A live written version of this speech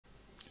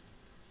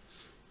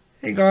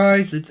Hey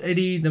guys, it's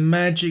Eddie the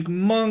Magic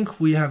Monk.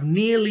 We have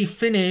nearly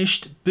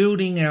finished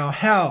building our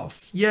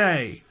house.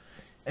 Yay!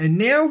 And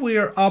now we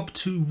are up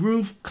to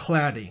roof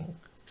cladding.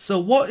 So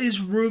what is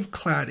roof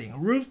cladding?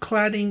 Roof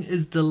cladding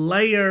is the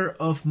layer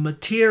of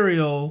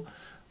material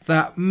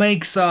that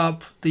makes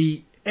up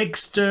the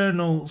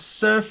external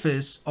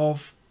surface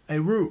of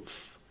a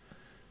roof.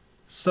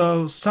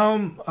 So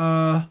some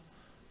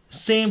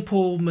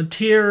sample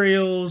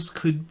materials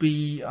could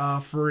be,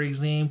 for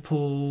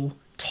example,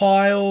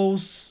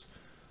 tiles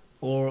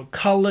or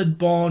colored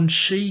bond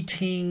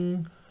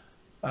sheeting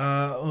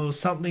or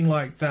something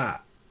like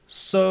that.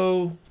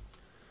 So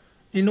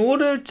in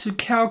order to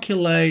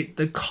calculate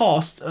the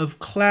cost of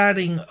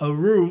cladding a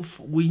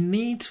roof, we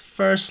need to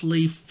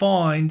firstly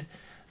find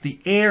the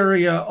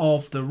area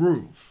of the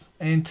roof.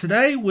 And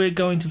today we're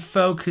going to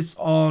focus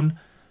on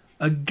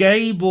a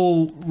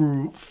gable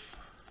roof,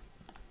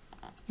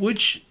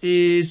 which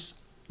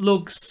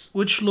looks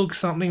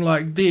something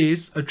like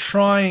this: a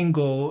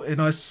triangle, an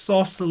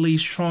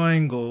isosceles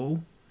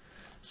triangle.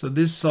 So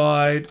this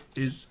side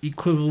is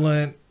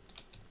equivalent.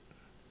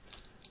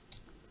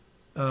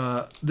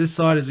 This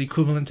side is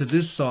equivalent to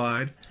this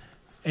side,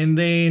 and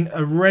then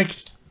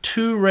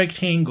two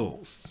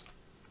rectangles.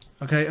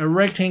 Okay, a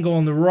rectangle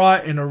on the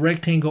right and a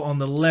rectangle on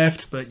the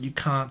left, but you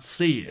can't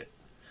see it.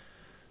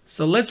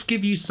 So let's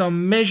give you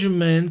some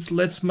measurements.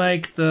 Let's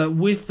make the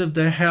width of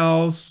the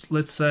house,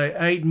 let's say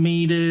 8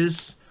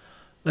 meters.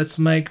 Let's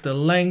make the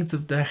length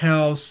of the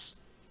house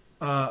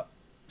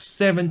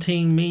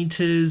 17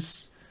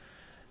 meters.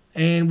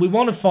 And we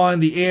want to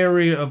find the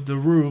area of the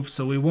roof.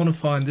 So we want to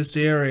find this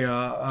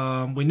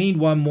area. We need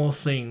one more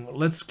thing.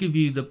 Let's give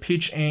you the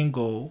pitch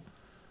angle.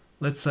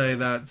 Let's say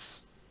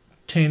that's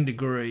 10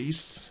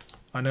 degrees.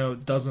 I know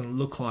it doesn't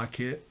look like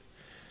it.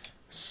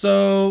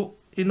 So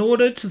in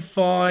order to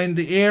find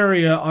the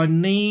area, I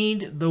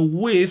need the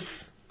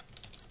width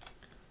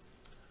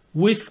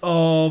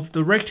of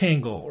the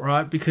rectangle,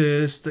 right?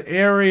 Because the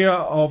area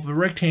of the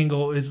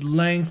rectangle is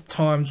length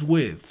times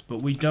width, but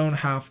we don't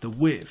have the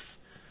width.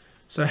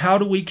 So how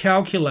do we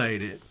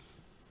calculate it?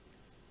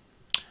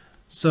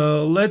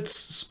 So let's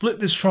split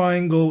this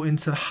triangle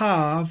into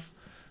half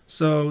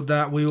so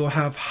that we will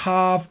have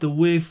half the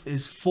width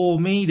is 4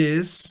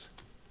 meters.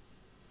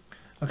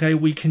 Okay,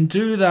 we can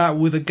do that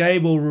with a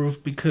gable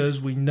roof because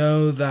we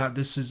know that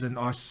this is an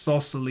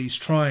isosceles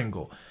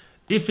triangle.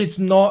 If it's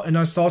not an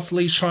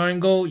isosceles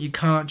triangle, you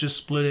can't just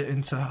split it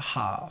into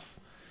half.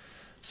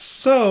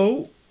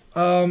 So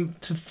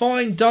to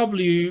find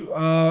W,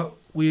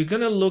 we're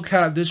going to look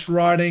at this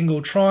right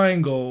angle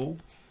triangle.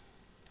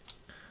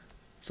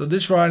 So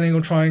this right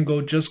angle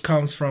triangle just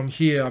comes from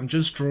here. I'm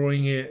just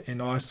drawing it in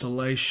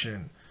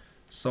isolation.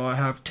 So I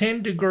have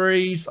 10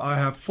 degrees, I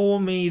have 4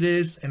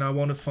 meters, and I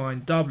want to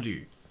find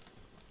W.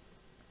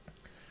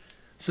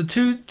 So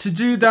to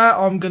do that,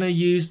 I'm going to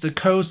use the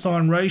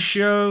cosine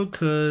ratio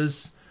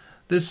because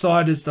this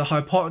side is the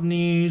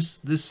hypotenuse,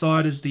 this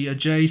side is the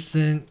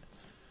adjacent.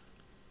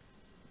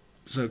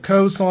 So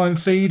cosine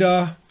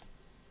theta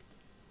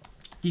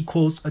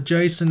equals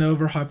adjacent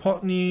over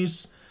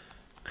hypotenuse.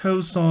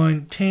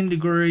 Cosine 10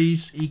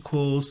 degrees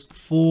equals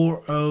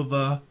 4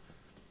 over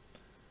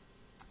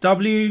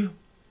W.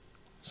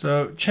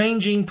 So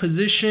changing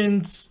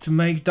positions to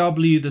make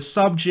W the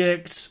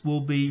subject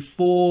will be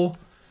 4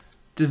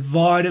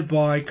 divided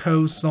by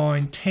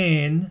cosine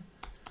 10,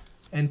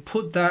 and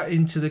put that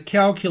into the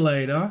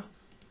calculator.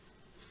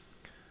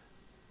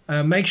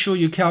 Make sure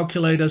your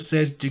calculator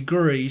says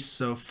degrees,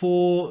 so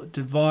 4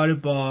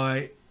 divided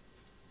by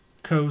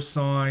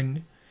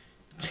cosine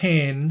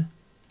 10,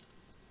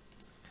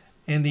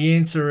 and the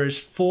answer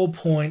is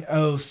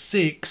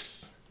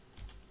 4.06.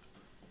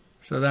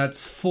 So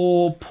that's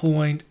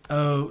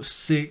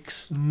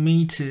 4.06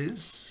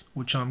 meters,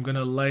 which I'm going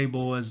to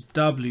label as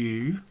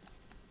W.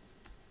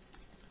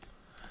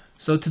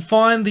 So to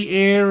find the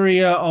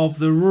area of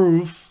the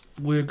roof,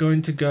 we're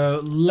going to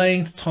go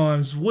length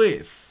times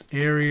width.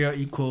 Area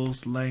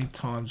equals length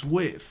times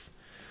width.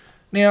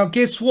 Now,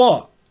 guess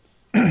what?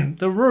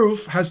 The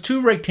roof has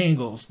two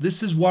rectangles.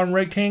 This is one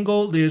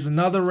rectangle. There's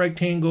another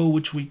rectangle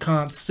which we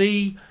can't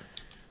see.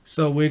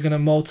 So we're going to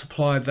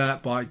multiply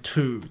that by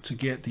 2 to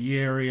get the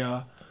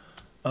area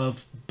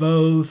of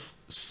both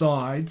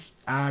sides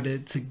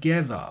added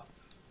together.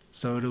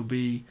 So it'll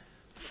be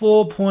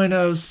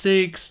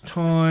 4.06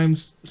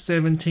 times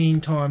 17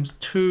 times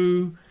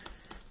 2,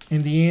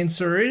 and the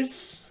answer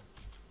is,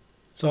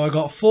 so I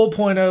got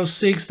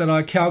 4.06 that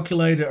I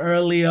calculated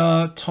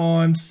earlier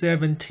times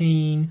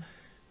 17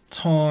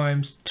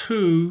 times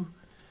 2,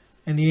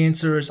 and the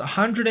answer is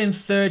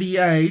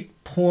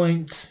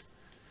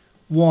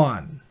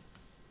 138.1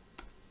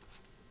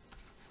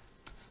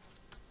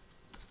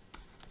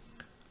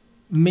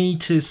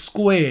 meters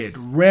squared,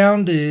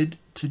 rounded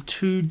to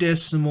 2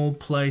 decimal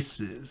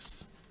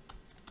places.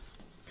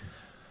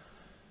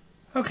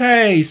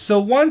 Okay, so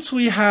once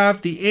we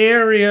have the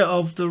area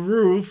of the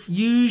roof,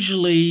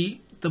 usually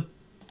the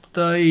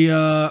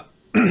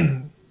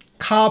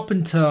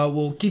carpenter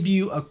will give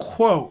you a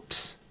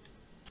quote.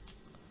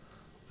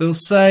 They'll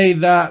say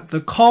that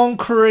the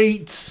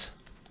concrete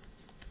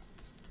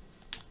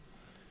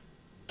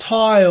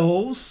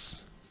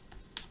tiles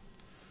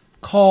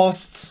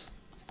cost,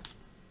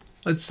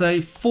 let's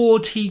say,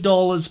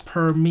 $40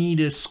 per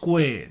meter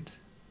squared.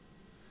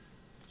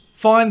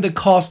 Find the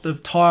cost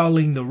of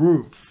tiling the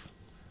roof.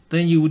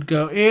 Then you would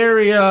go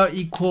area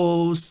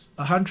equals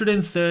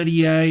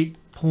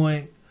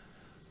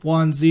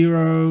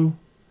 138.10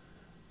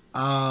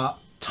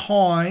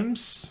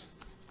 times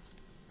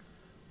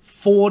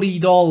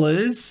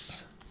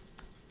 $40,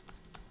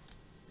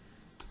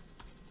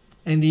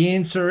 and the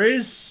answer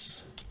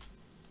is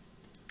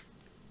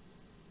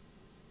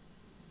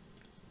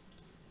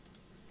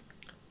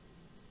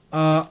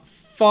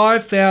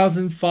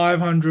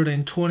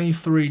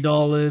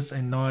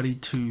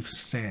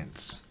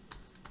 $5,523.92.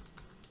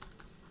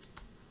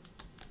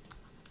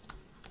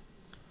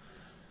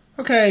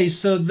 Okay,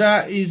 so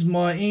that is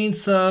my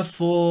answer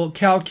for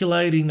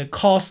calculating the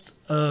cost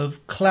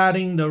of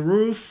cladding the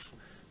roof.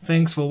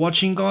 Thanks for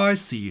watching,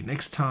 guys. See you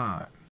next time.